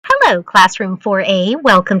Hello, Classroom 4A.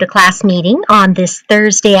 Welcome to class meeting on this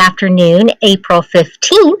Thursday afternoon, April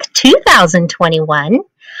 15th, 2021.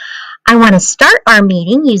 I want to start our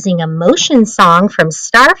meeting using a motion song from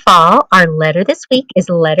Starfall. Our letter this week is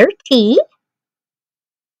letter T.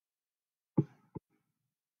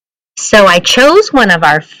 So I chose one of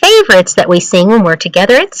our favorites that we sing when we're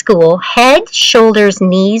together at school, head, shoulders,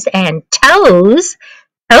 knees, and toes.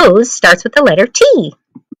 Toes starts with the letter T.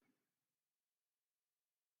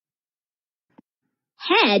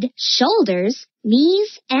 Head, shoulders,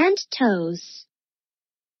 knees, and toes.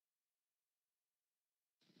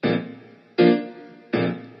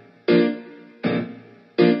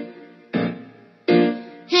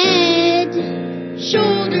 Head,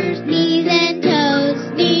 shoulders, knees, and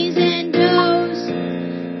toes, knees and toes.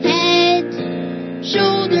 Head,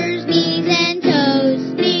 shoulders, knees, and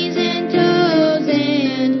toes, knees and toes,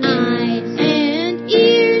 and eyes and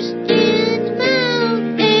ears and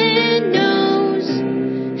mouth and nose.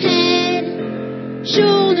 Head,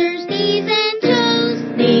 shoulders, knees, and toes,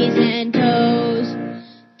 knees and toes.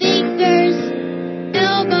 Fingers,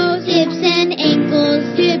 elbows, hips and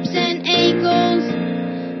ankles, hips and ankles.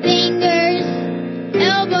 Fingers,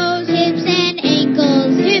 elbows, hips and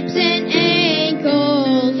ankles, hips and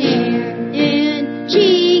ankles. Hair and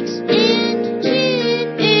cheeks and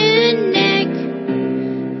chin and neck.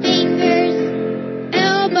 Fingers,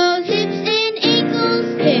 elbows, hips and ankles,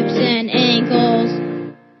 hips and ankles.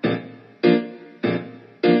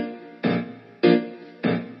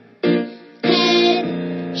 Head,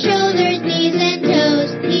 shoulders, knees and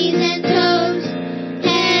toes, knees and toes.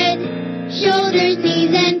 Head, shoulders,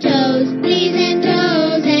 knees and toes, knees and toes,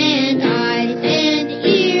 and eyes and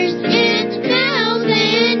ears and mouth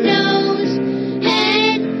and nose.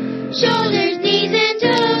 Head, shoulders, knees and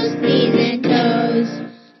toes, knees and toes.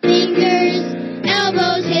 Fingers,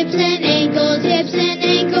 elbows, hips and ankles, hips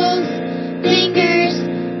and ankles. Fingers,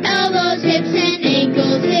 elbows, hips and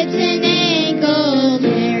ankles, hips and ankles.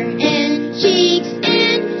 Hair and cheeks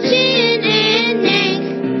and chin and neck.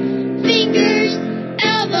 Fingers,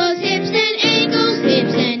 elbows, hips and ankles,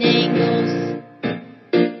 hips and ankles.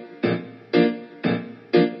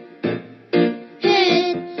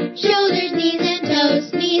 Head, shoulders, knees and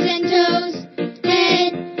toes, knees and toes.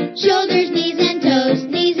 Head, shoulders, knees and toes,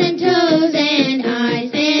 knees and toes, and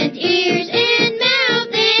eyes and ears and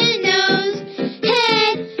mouth and nose.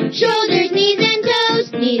 Head, shoulders, knees and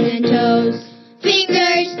toes, knees and toes.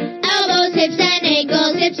 Fingers, elbows, hips and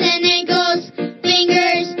ankles, hips and ankles.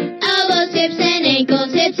 Fingers, elbows, hips and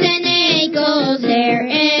ankles, hips and ankles. Hair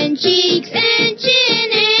and cheeks and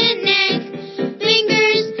chin and neck.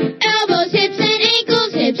 Fingers, elbows, hips and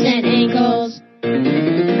ankles, hips and ankles.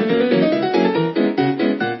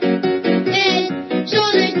 Head,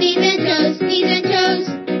 shoulders, knees and toes, knees and toes.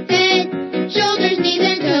 Head, shoulders, knees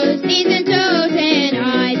and toes, knees and toes, and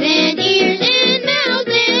eyes and ears and mouth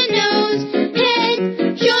and nose. Head,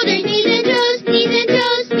 shoulders, knees and toes, knees and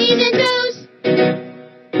toes, knees and toes.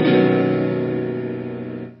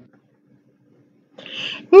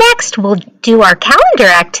 Next, we'll do our calendar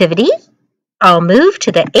activity. I'll move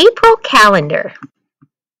to the April calendar.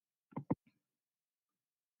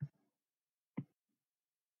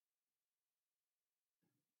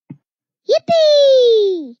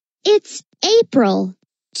 Yippee! It's April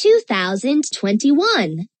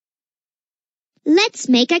 2021. Let's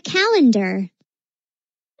make a calendar.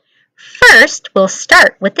 First, we'll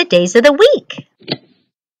start with the days of the week.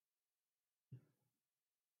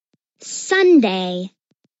 Sunday,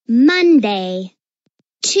 Monday,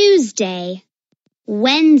 Tuesday,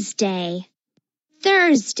 Wednesday,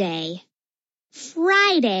 Thursday,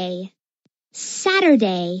 Friday,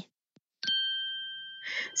 Saturday.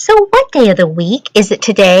 So what day of the week is it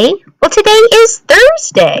today? Well, today is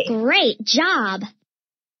Thursday. Great job!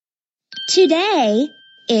 Today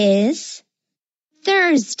is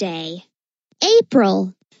Thursday,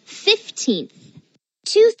 April 15th,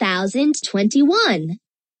 2021.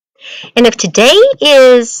 And if today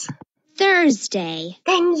is Thursday,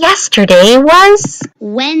 then yesterday was.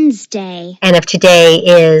 Wednesday, And if today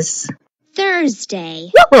is,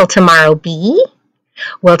 Thursday, what will tomorrow be?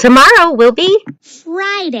 Well, tomorrow will be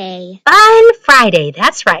Friday, on Friday.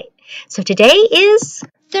 That's right. So today is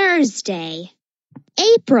Thursday,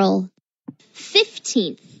 April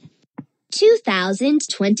 15th,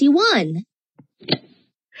 2021.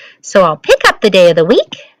 So I'll pick up the day of the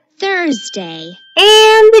week Thursday,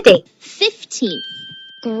 and the date. 15th.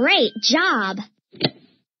 Great job!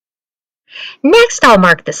 Next, I'll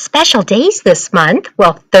mark the special days this month.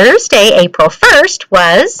 Well, Thursday, April 1st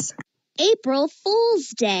was, April Fool's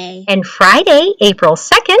Day, and Friday, April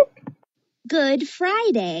 2nd, Good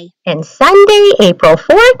Friday, and Sunday, April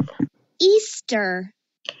 4th, Easter.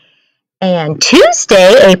 And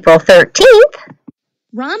Tuesday, April 13th.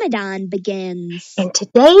 Ramadan begins. And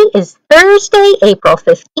today is Thursday, April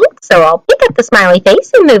 15th, so I'll pick up the smiley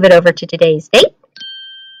face and move it over to today's date.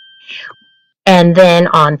 And then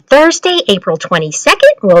on Thursday, April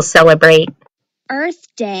 22nd, we'll celebrate Earth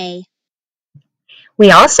Day.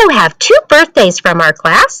 We also have 2 birthdays from our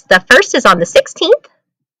class. The first is on the 16th,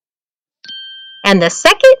 and the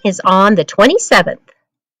second is on the 27th.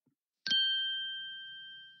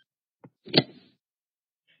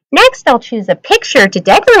 Next, I'll choose a picture to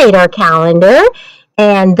decorate our calendar,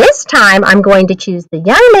 and this time I'm going to choose the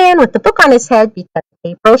young man with the book on his head because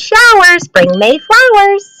April showers bring May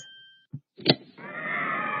flowers.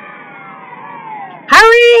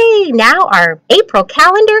 Hooray! Now our April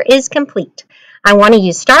calendar is complete. I want to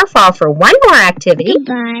use Starfall for one more activity.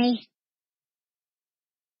 Goodbye.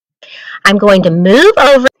 I'm going to move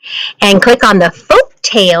over and click on the folk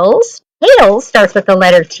tales. Tales starts with the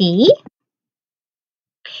letter T.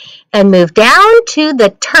 And move down to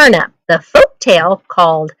the turnip, the folk tale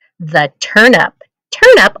called the Turnip.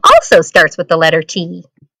 Turnip also starts with the letter T.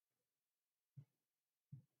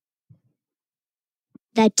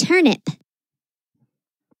 The Turnip.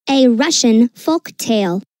 A Russian folk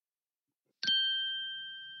tale.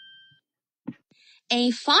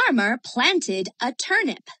 A farmer planted a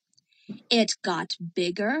turnip. It got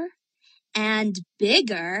bigger and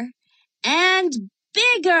bigger and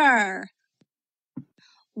bigger.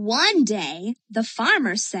 One day, the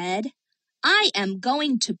farmer said, "I am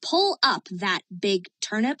going to pull up that big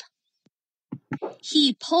turnip."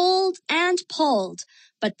 He pulled and pulled,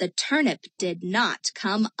 but the turnip did not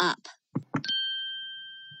come up.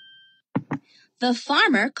 The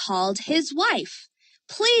farmer called his wife.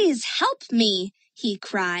 "Please help me," he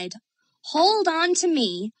cried. "Hold on to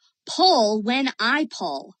me. Pull when I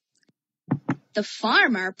pull." The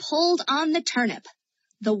farmer pulled on the turnip.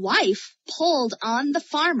 The wife pulled on the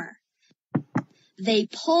farmer. They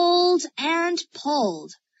pulled and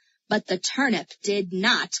pulled, but the turnip did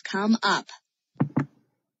not come up.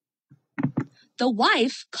 The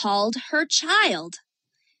wife called her child.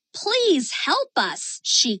 "Please help us,"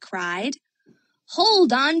 she cried.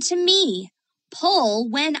 "Hold on to me. Pull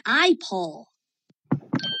when I pull."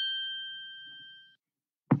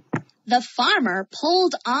 The farmer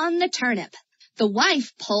pulled on the turnip. The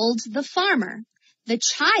wife pulled the farmer. The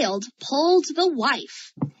child pulled the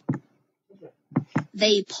wife.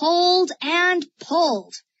 They pulled and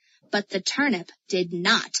pulled, but the turnip did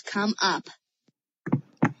not come up.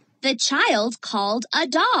 The child called a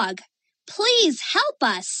dog. "Please help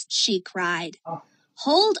us," she cried.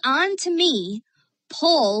 "Hold on to me.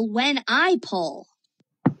 Pull when I pull."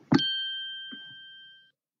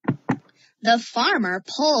 The farmer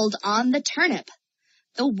pulled on the turnip.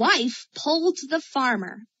 The wife pulled the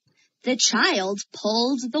farmer. The child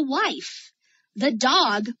pulled the wife. The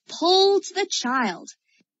dog pulled the child.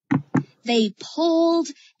 They pulled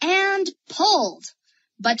and pulled,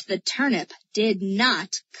 but the turnip did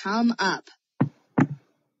not come up.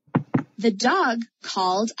 The dog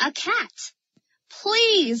called a cat.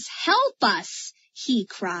 "Please help us," he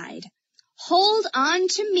cried. "Hold on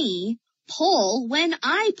to me. Pull when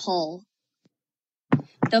I pull."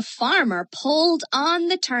 The farmer pulled on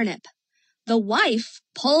the turnip. The wife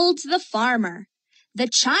pulled the farmer. The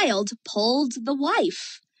child pulled the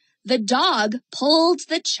wife. The dog pulled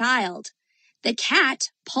the child. The cat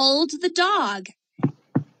pulled the dog.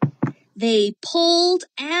 They pulled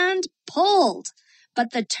and pulled,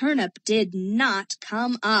 but the turnip did not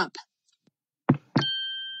come up.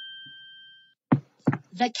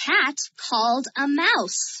 The cat called a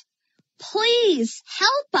mouse. "Please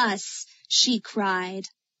help us," she cried.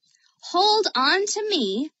 "Hold on to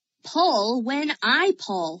me. Pull when I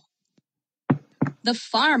pull." The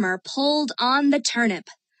farmer pulled on the turnip.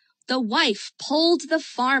 The wife pulled the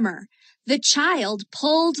farmer. The child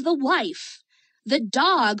pulled the wife. The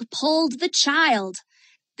dog pulled the child.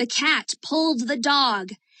 The cat pulled the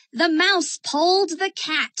dog. The mouse pulled the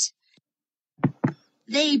cat.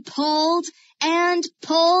 They pulled and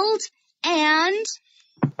pulled and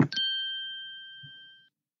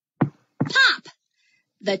pop!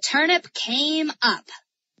 The turnip came up.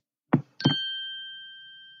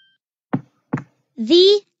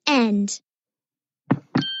 The end.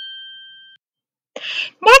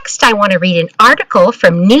 Next, I want to read an article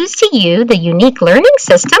from News to You, the Unique Learning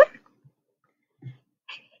System,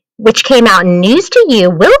 which came out in News to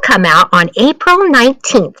You, will come out on April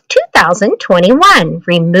 19th, 2021,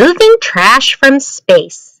 Removing Trash from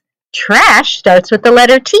Space. Trash starts with the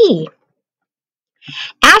letter T.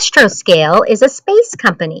 Astroscale is a space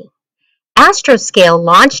company. Astroscale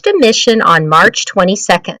launched a mission on March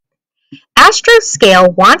 22nd.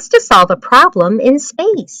 Astroscale wants to solve a problem in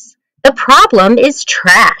space. The problem is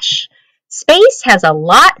trash. Space has a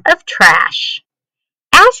lot of trash.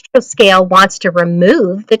 Astroscale wants to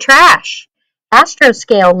remove the trash.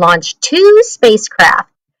 Astroscale launched 2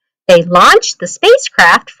 spacecraft. They launched the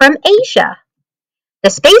spacecraft from Asia. The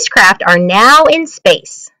spacecraft are now in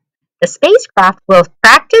space. The spacecraft will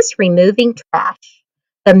practice removing trash.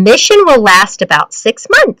 The mission will last about 6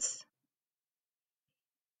 months.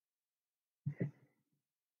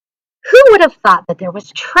 Who would have thought that there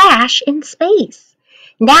was trash in space?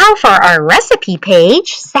 Now for our recipe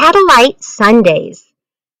page, satellite sundaes.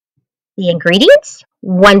 The ingredients: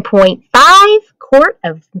 1.5 quart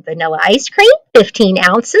of vanilla ice cream, 15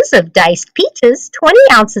 ounces of diced peaches, 20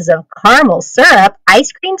 ounces of caramel syrup,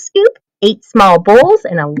 ice cream scoop, 8 small bowls,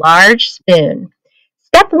 and a large spoon.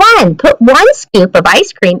 Step 1, put 1 scoop of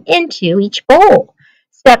ice cream into each bowl.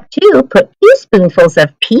 Step 2, put 2 spoonfuls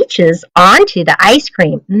of peaches onto the ice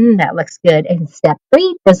cream. That looks good. And step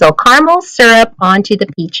 3, drizzle caramel syrup onto the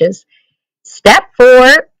peaches. Step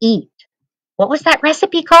 4, eat. What was that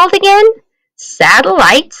recipe called again?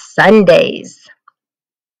 Satellite sundaes.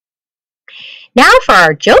 Now for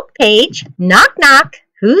our joke page. Knock, knock.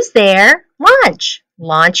 Who's there? Lunch.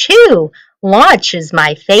 Lunch who? Lunch is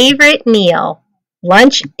my favorite meal.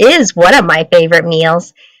 Lunch is one of my favorite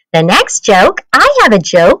meals. The next joke, I have a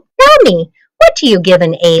joke. Tell me, what do you give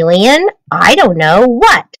an alien? I don't know.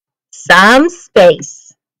 What? Some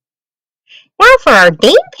space. Now for our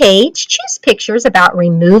game page, choose pictures about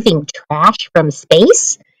removing trash from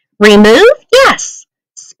space. Remove? Yes.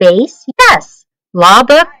 Space? Yes. Law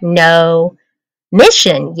book? No.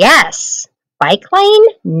 Mission? Yes. Bike lane?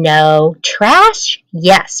 No. Trash?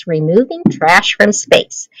 Yes. Removing trash from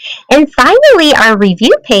space. And finally, our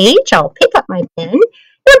review page. I'll pick up my pen.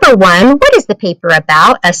 Number 1, what is the paper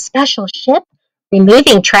about? A special ship?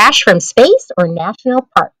 Removing trash from space or national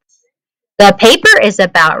parks? The paper is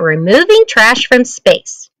about removing trash from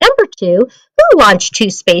space. Number 2, who launched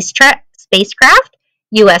 2 spacecraft?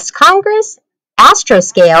 U.S. Congress,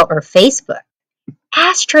 Astroscale, or Facebook?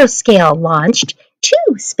 Astroscale launched 2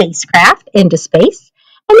 spacecraft into space.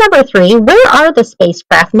 And number 3, where are the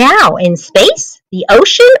spacecraft now? In space, the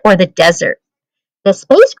ocean, or the desert? The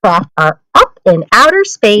spacecraft are up in outer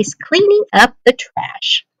space cleaning up the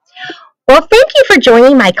trash. Well, thank you for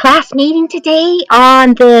joining my class meeting today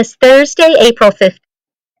on this Thursday, April 5th,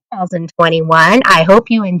 2021. I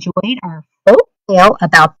hope you enjoyed our folk tale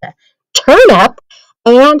about the turnip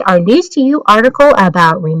and our News to You article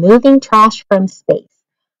about removing trash from space.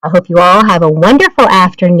 I hope you all have a wonderful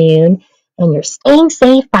afternoon and you're staying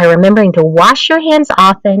safe by remembering to wash your hands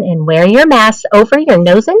often and wear your mask over your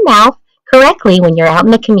nose and mouth correctly when you're out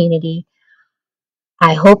in the community.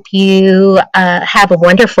 I hope you have a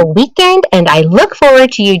wonderful weekend, and I look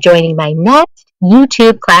forward to you joining my next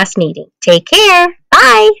YouTube class meeting. Take care.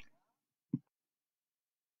 Bye.